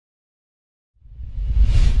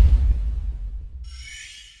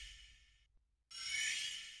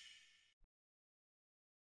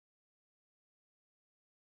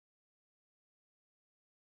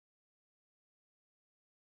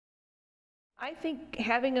I think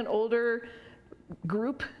having an older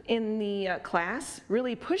group in the class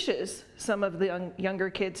really pushes some of the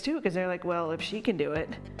younger kids too, because they're like, well, if she can do it,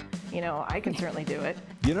 you know, I can certainly do it.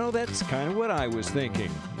 You know, that's kind of what I was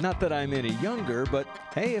thinking. Not that I'm any younger, but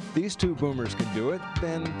hey, if these two boomers can do it,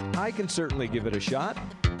 then I can certainly give it a shot.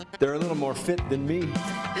 They're a little more fit than me.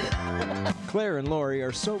 Claire and Lori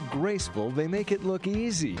are so graceful, they make it look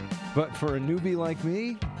easy. But for a newbie like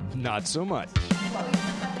me, not so much.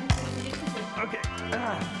 Okay.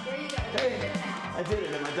 I did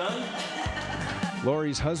it. Am I done?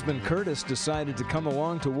 Lori's husband Curtis decided to come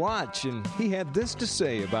along to watch, and he had this to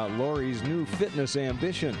say about Lori's new fitness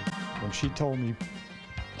ambition. When she told me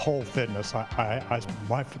pole fitness,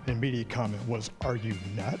 my immediate comment was, "Are you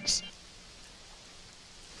nuts?"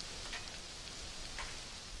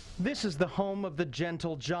 This is the home of the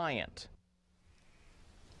gentle giant.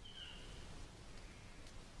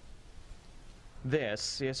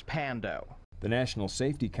 This is Pando. The National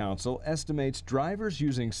Safety Council estimates drivers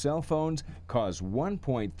using cell phones cause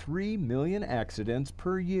 1.3 million accidents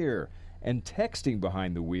per year, and texting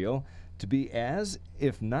behind the wheel to be as,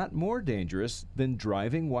 if not more dangerous, than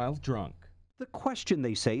driving while drunk. The question,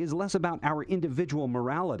 they say, is less about our individual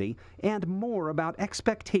morality and more about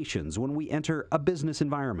expectations when we enter a business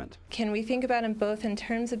environment. Can we think about them both in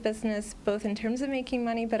terms of business, both in terms of making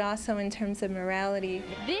money, but also in terms of morality?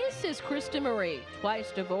 This is Krista Marie,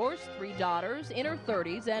 twice divorced, 3 daughters, in her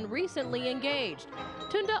 30s, and recently engaged.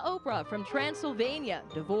 Tunda Oprah from Transylvania,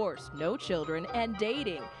 divorced, no children, and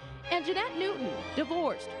dating. And Jeanette Newton,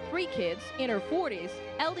 divorced, 3 kids, in her 40s,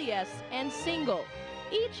 LDS, and single.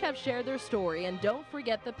 Each have shared their story, and don't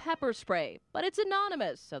forget the pepper spray. But it's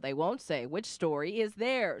anonymous, so they won't say which story is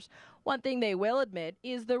theirs. One thing they will admit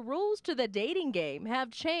is the rules to the dating game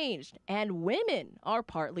have changed, and women are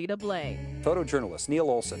partly to blame. Photojournalist Neil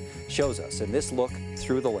Olson shows us in this look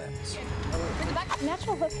through the lens.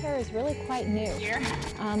 Natural hook hair is really quite new.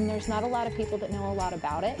 There's not a lot of people that know a lot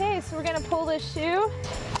about it. Okay, so we're going to pull this shoe.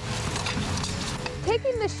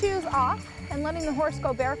 Taking the shoes off and letting the horse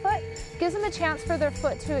go barefoot gives them a chance for their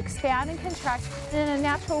foot to expand and contract in a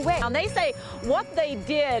natural way. Now they say what they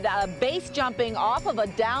did, base jumping off of a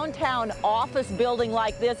downtown office building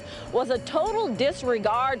like this, was a total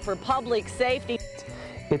disregard for public safety.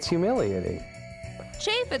 It's humiliating.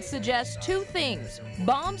 Chaffetz suggests 2 things: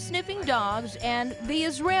 bomb-sniffing dogs and the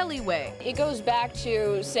Israeli way. It goes back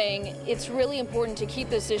to saying it's really important to keep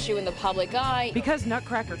this issue in the public eye. Because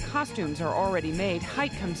Nutcracker costumes are already made,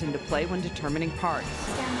 height comes into play when determining parts.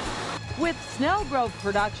 With Snellgrove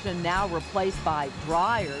production now replaced by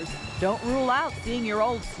dryers, don't rule out seeing your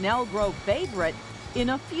old Snellgrove favorite in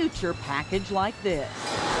a future package like this.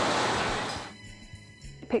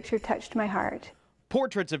 The picture touched my heart.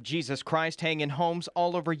 Portraits of Jesus Christ hang in homes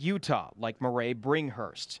all over Utah, like Murray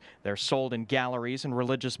Bringhurst's. They're sold in galleries and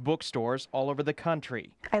religious bookstores all over the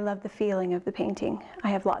country. I love the feeling of the painting. I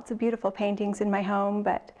have lots of beautiful paintings in my home,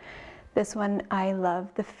 but this one, I love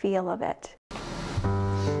the feel of it.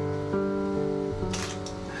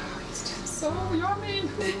 It's so yummy.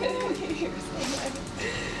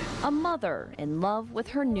 A mother in love with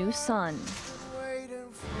her new son.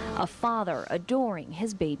 A father adoring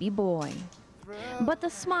his baby boy. But the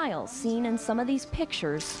smiles seen in some of these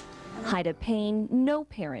pictures hide a pain no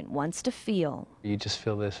parent wants to feel. You just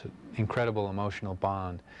feel this incredible emotional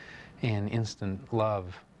bond, and instant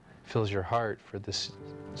love fills your heart for this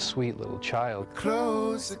sweet little child.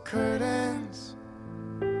 Close the curtains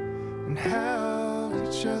and held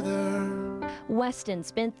each other. Weston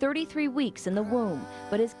spent 33 weeks in the womb,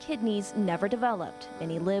 but his kidneys never developed, and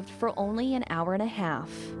he lived for only an hour and a half.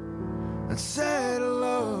 And said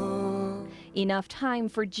hello. Enough time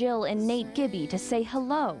for Jill and Nate Gibby to say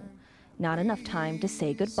hello. Not enough time to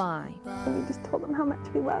say goodbye. We just told them how much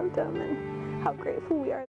we loved them and how grateful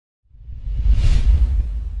we are.